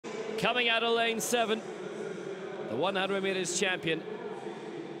coming out of lane 7. The 100 meters champion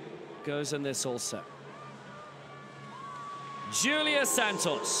goes in this also. Jhulia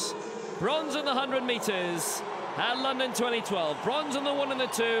Santos, bronze in the 100 meters at London 2012, bronze in the 1 and the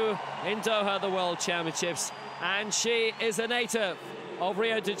 2 in Doha, the World Championships, and she is a native of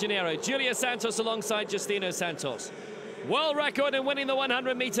Rio de Janeiro. Jhulia Santos alongside Justino Santos. World record in winning the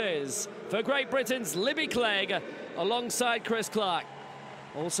 100 meters for Great Britain's Libby CLEGG alongside Chris Clarke.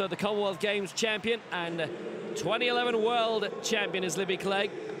 Also the Commonwealth Games champion and 2011 World champion is Libby CLEGG.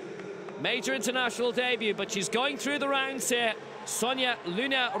 Major international debut, but she's going through the rounds here. Sonia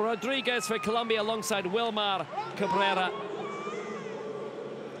Luna Rodriguez for Colombia alongside Wilmar Cabrera.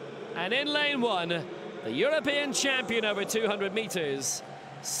 And in lane 1, the European champion over 200 meters,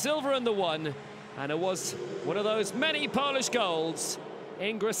 silver in the 1, and it was one of those many Polish golds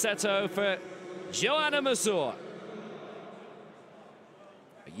in Grosseto for Joanna MAZUR.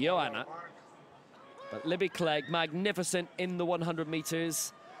 Joanna, but Libby CLEGG, magnificent in the 100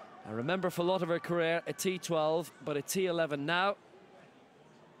 meters. I remember for a lot of her career a T12, but a T11 now.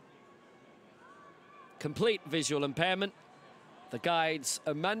 Complete visual impairment. The guides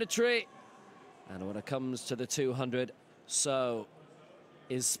are mandatory. And when it comes to the 200, so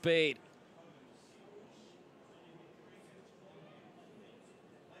is speed.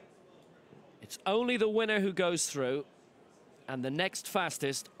 It's only the winner who goes through and the next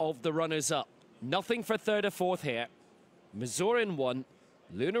fastest of the runners-up. Nothing for 3rd or 4th here. MAZUR in 1,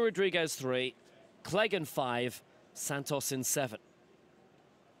 Luna Rodriguez 3, CLEGG in 5, Santos in 7.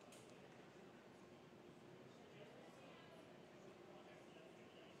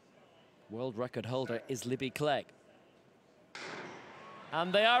 World record holder is Libby CLEGG.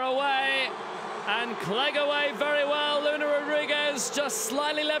 And they are away, and CLEGG away very well. Luna Rodriguez just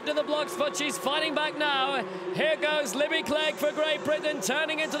slightly left in the blocks, but she's fighting back now. Here goes Libby CLEGG for Great Britain,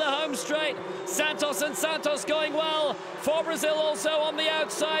 turning into the home straight. Santos and Santos going well. For Brazil also on the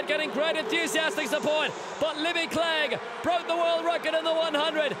outside, getting great enthusiastic support. But Libby CLEGG broke the world record in the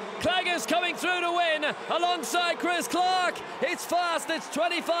 100. CLEGG is coming through to win alongside Chris Clarke. It's fast, it's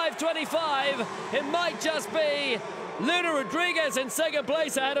 25-25. It might just be Luna Rodriguez in 2nd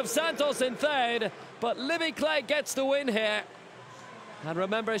place ahead of Santos in 3rd, but Libby CLEGG gets the win here. And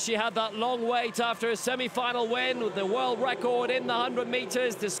remember, she had that long wait after a semi-final win with the world record in the 100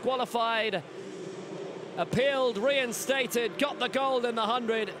 meters, disqualified, appealed, reinstated, got the gold in the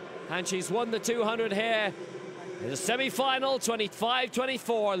 100, and she's won the 200 here. In the semi-final,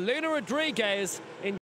 25-24, Luna Rodriguez